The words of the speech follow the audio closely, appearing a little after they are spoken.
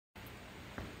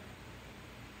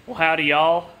Well, howdy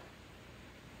y'all.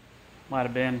 Might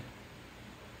have been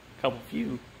a couple,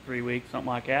 3 weeks, something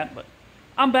like that, but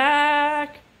I'm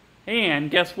back!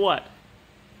 And guess what?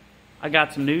 I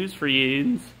got some news for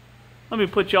you. Let me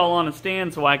put y'all on a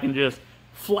stand so I can just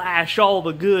flash all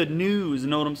the good news, you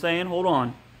know what I'm saying? Hold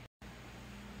on.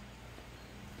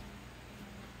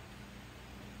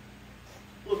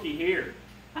 Looky here.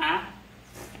 Huh?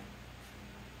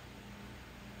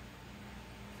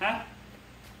 Huh?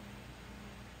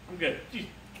 I'm good. Jeez.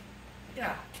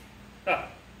 Yeah. Oh.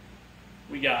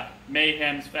 We got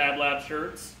Mayhem's Fablab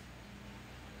shirts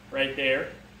right there.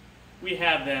 We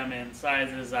have them in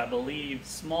sizes, I believe,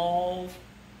 small,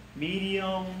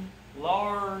 medium,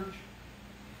 large,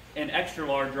 and extra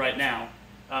large right now.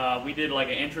 We did like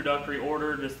an introductory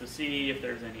order just to see if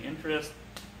there's any interest,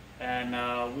 and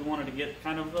we wanted to get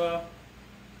kind of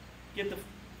get the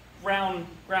ground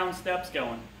steps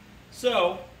going.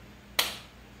 So,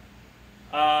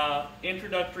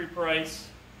 introductory price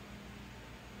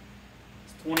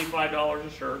is $25 a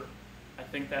shirt. I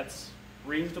think that's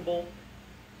reasonable.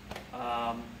 You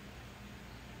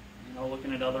know,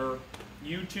 looking at other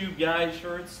YouTube guys'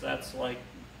 shirts, that's like,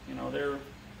 you know, they're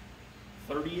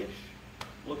 30-ish,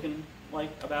 looking like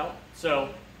about. So,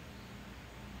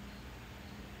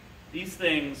 these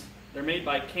things, they're made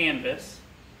by canvas,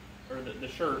 or the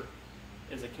shirt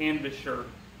is a canvas shirt.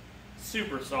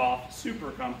 Super soft,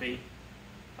 super comfy.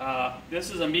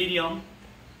 This is a medium.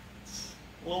 It's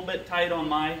a little bit tight on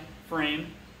my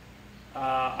frame.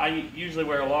 I usually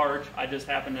wear a large. I just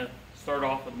happen to start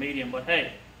off with medium. But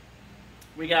hey,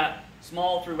 we got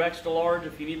small through extra large.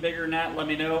 If you need bigger than that, let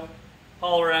me know.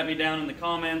 Holler at me down in the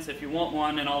comments if you want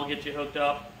one, and I'll get you hooked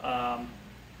up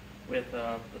with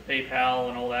the PayPal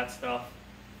and all that stuff.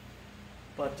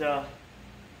 But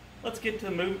let's get to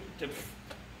the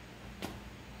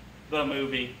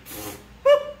movie.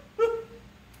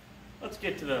 Let's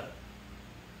get to the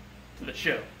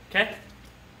show, okay?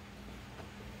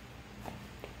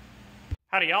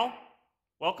 Howdy y'all.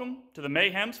 Welcome to the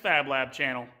Mayhem's Fablab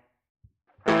channel.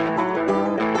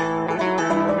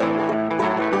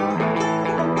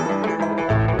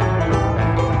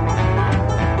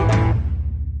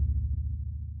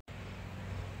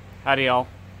 Howdy y'all.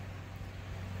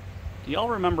 Do y'all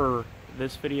remember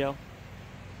this video?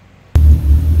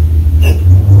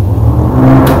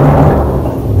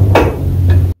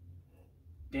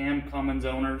 Damn Cummins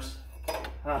owners.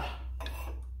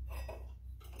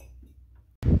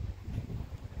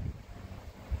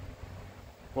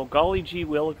 Well, golly gee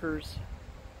willikers,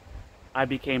 I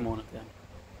became one of them.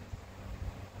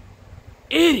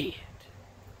 Idiot!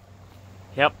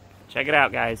 Yep, check it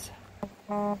out, guys.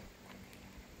 Oh,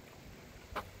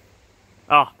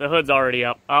 the hood's already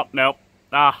up. Oh, nope.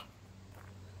 Ah.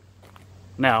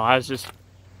 No, I was just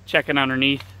checking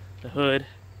underneath the hood.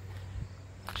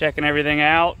 Checking everything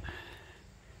out.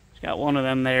 It's got one of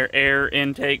them there air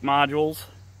intake modules.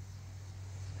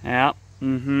 Yeah.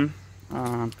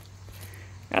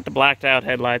 Got the blacked out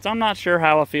headlights. I'm not sure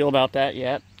how I feel about that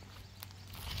yet.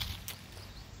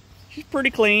 She's pretty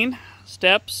clean.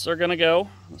 Steps are gonna go.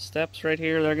 The steps right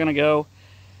here, they're gonna go.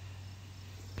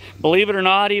 Believe it or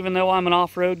not, even though I'm an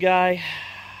off-road guy,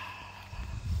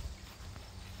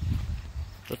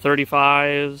 the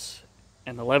 35s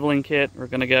and the leveling kit are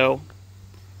gonna go.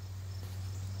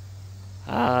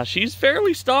 She's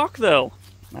fairly stock though.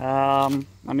 I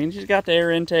mean, she's got the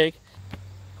air intake.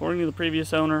 According to the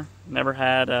previous owner, never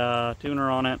had a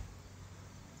tuner on it.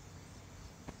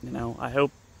 You know, I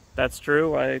hope that's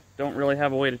true. I don't really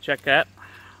have a way to check that,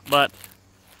 but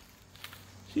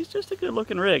she's just a good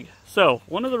looking rig. So,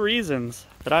 one of the reasons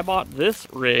that I bought this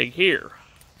rig here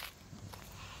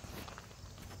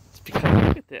is because,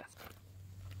 look at this.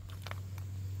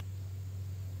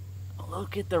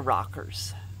 Look at the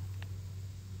rockers.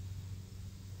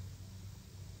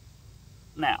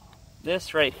 Now,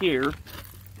 this right here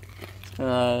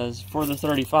is for the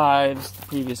 35s. The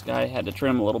previous guy had to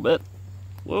trim a little bit.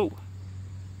 Whoa.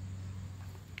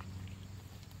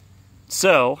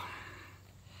 So,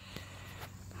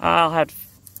 I'll have to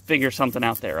figure something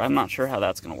out there. I'm not sure how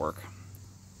that's going to work.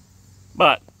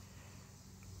 But,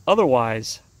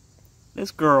 otherwise,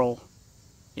 this girl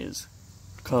is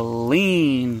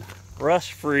clean,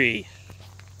 rust-free.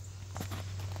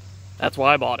 That's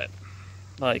why I bought it.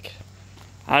 Like,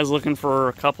 I was looking for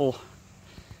a couple.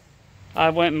 I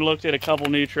went and looked at a couple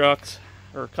new trucks,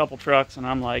 or a couple trucks, and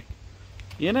I'm like,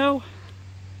 you know,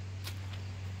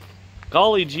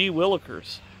 golly gee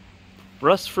willikers,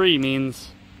 rust-free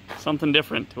means something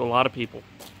different to a lot of people.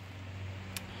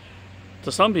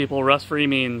 To some people, rust-free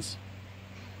means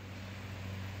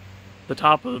the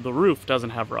top of the roof doesn't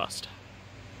have rust.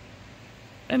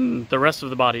 and the rest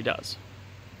of the body does.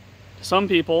 To some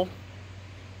people,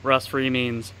 rust-free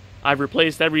means I've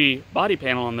replaced every body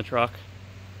panel on the truck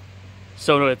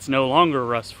so it's no longer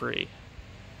rust-free.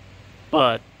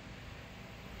 But,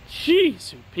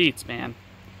 jeez, Pete's, man.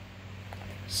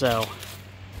 So,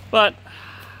 but,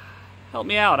 help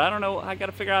me out. I don't know. I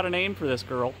gotta figure out a name for this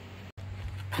girl.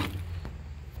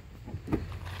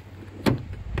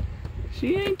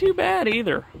 She ain't too bad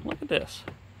either. Look at this.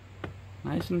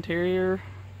 Nice interior.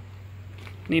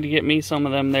 Need to get me some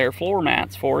of them there floor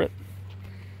mats for it.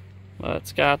 But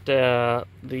it's got the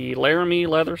Laramie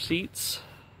leather seats.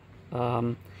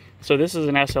 So this is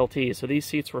an SLT, so these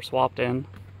seats were swapped in.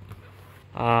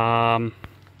 I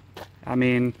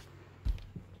mean,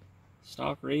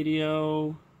 stock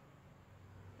radio.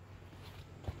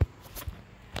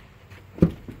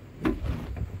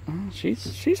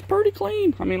 She's pretty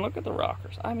clean. I mean, look at the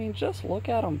rockers. I mean, just look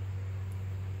at them.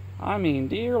 I mean,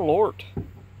 dear Lord.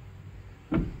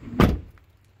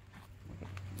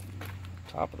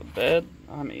 Top of the bed.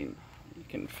 I mean, you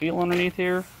can feel underneath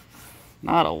here.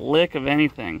 Not a lick of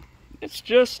anything. It's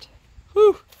just,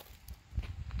 whew.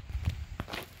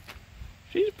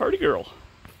 She's a pretty girl.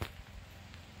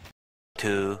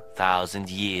 2,000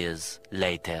 years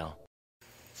later.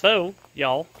 So,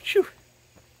 y'all,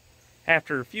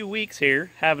 after a few weeks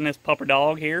here, having this pupper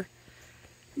dog here,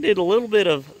 did a little bit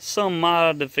of some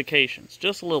modifications,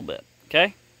 just a little bit,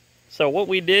 okay? So what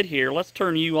we did here, let's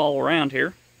turn you all around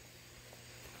here.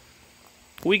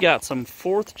 We got some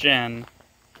 4th gen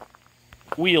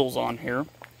wheels on here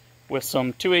with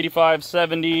some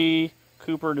 285/70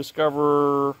 Cooper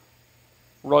Discover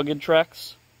rugged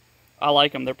Treks. I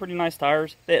like them. They're pretty nice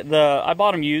tires. I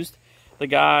bought them used. The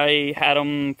guy had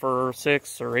them for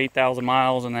 6,000 or 8,000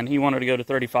 miles, and then he wanted to go to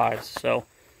 35s. So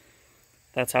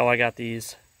that's how I got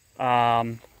these.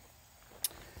 What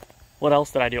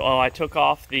else did I do? Oh, I took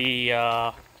off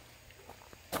the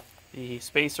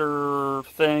spacer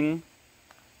thing.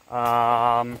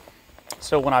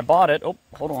 So when I bought it, oh,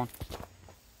 hold on.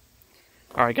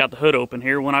 All right, got the hood open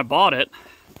here. When I bought it,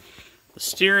 the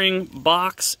steering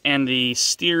box and the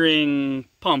steering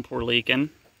pump were leaking.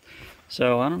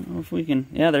 So I don't know if we can,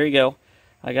 yeah, there you go.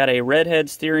 I got a redhead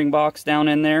steering box down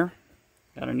in there.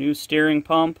 Got a new steering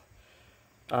pump.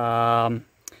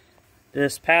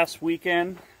 This past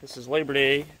weekend, this is Labor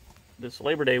Day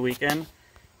weekend,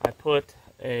 I put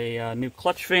a new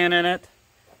clutch fan in it,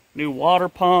 new water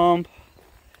pump,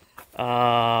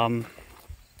 new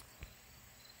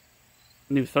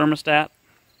thermostat.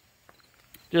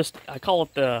 Just, I call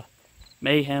it the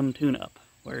Mayhem tune-up,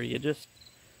 where you just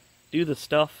do the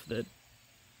stuff that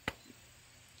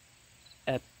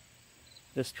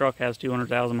this truck has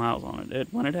 200,000 miles on it.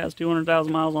 When it has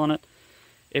 200,000 miles on it,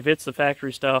 if it's the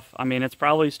factory stuff, I mean, it's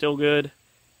probably still good,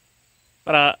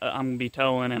 but I'm going to be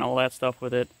towing and all that stuff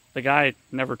with it. The guy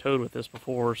never towed with this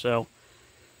before, so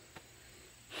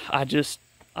I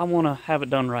want to have it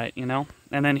done right, you know?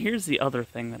 And then here's the other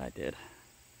thing that I did.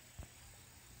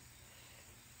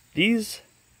 These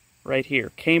right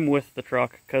here came with the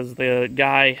truck because the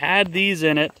guy had these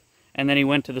in it, and then he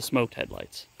went to the smoked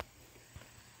headlights.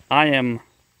 I am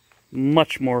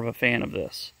much more of a fan of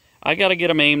this. I got to get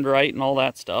them aimed right and all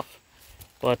that stuff.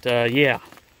 But yeah,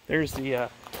 there's the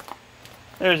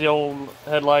old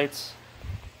headlights.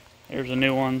 Here's the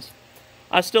new ones.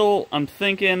 I'm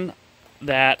thinking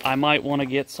that I might want to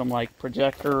get some like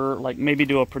projector, like maybe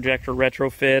do a projector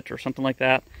retrofit or something like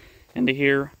that into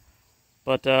here.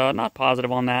 But not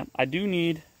positive on that. I do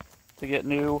need to get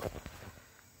new.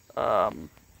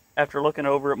 After looking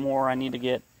over it more, I need to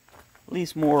get at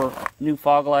least more new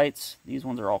fog lights. These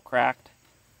ones are all cracked.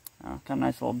 Kind of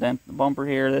nice little dent in the bumper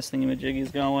here. This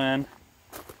thingamajiggy's going.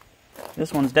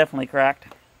 This one's definitely cracked.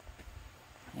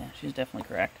 Yeah, she's definitely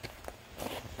cracked.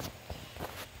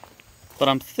 But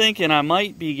I'm thinking I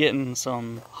might be getting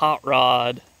some hot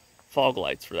rod fog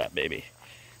lights for that baby.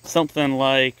 Something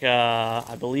like,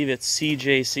 I believe it's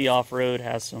CJC Off-Road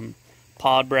has some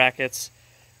pod brackets.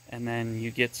 And then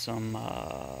you get some,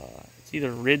 it's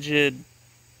either rigid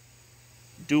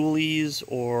dualies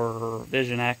or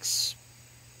Vision X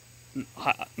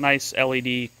nice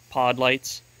LED pod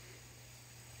lights.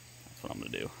 That's what I'm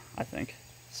going to do, I think.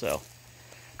 So,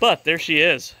 but there she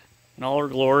is in all her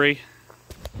glory.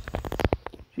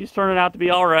 She's turning out to be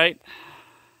all right.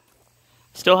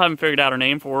 Still haven't figured out her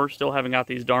name for her. Still haven't got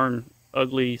these darn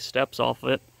ugly steps off of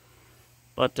it.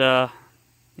 But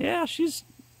yeah, she's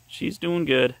doing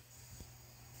good.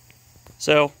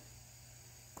 So,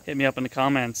 hit me up in the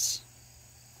comments.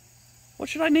 What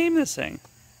should I name this thing?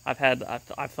 I've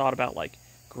thought about like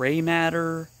gray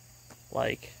matter.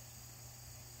 Like,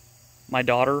 my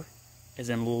daughter is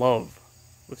in love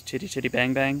with Chitty Chitty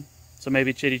Bang Bang. So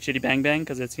maybe Chitty Chitty Bang Bang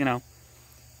because it's, you know,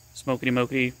 smokety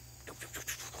mokety,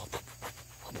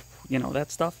 you know,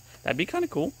 that stuff. That'd be kind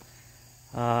of cool.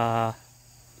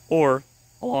 Or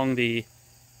along the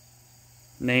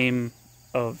name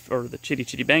of, or the Chitty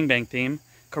Chitty Bang Bang theme,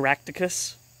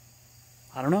 Caractacus.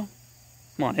 I don't know.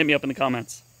 Come on, hit me up in the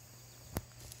comments.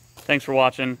 Thanks for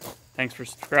watching. Thanks for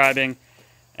subscribing.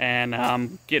 And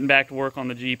I'm getting back to work on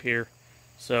the Jeep here.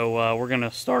 So we're going to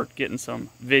start getting some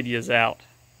videos out.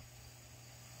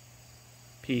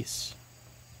 Peace.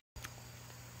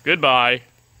 Goodbye.